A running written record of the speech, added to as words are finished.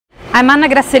I'm Anna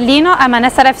Grassellino. I'm an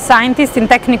SRF scientist in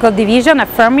technical division at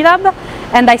Fermilab,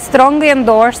 and I strongly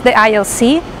endorse the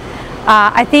ILC.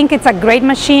 I think it's a great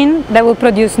machine that will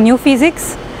produce new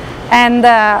physics, and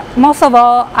most of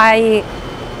all,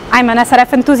 I'm an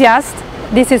SRF enthusiast.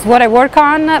 This is what I work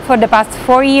on for the past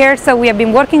 4 years. So we have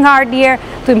been working hard here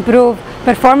to improve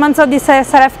performance of these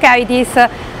SRF cavities,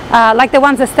 like the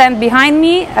ones that stand behind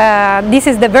me. This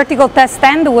is the vertical test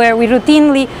stand where we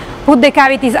routinely put the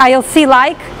cavities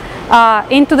ILC-like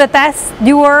into the test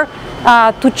viewer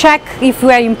to check if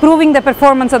we are improving the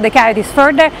performance of the cavities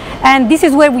further. And this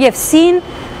is where we have seen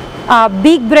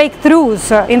big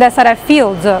breakthroughs in the SRF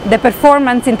fields. The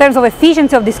performance in terms of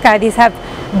efficiency of these cavities have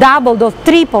doubled or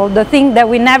tripled, the thing that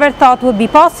we never thought would be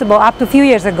possible up to a few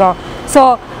years ago.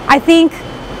 So I think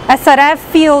SRF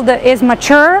field is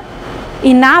mature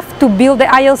enough to build the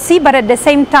ILC, but at the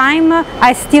same time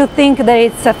I still think that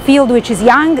it's a field which is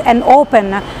young and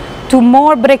open to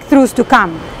more breakthroughs to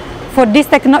come. For this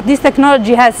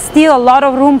technology has still a lot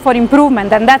of room for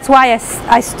improvement, and that's why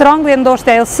I strongly endorse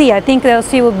the LC. I think the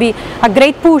LC will be a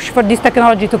great push for this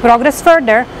technology to progress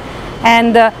further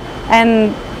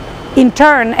and in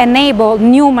turn enable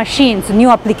new machines, new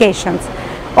applications.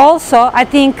 Also, I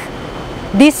think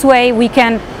this way we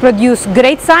can produce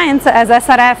great science, as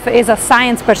SRF is a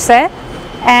science per se,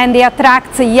 and it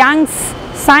attracts young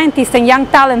scientists and young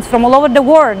talents from all over the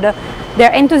world.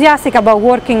 They're enthusiastic about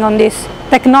working on this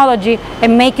technology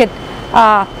and make it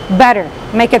better,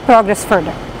 make it progress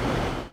further.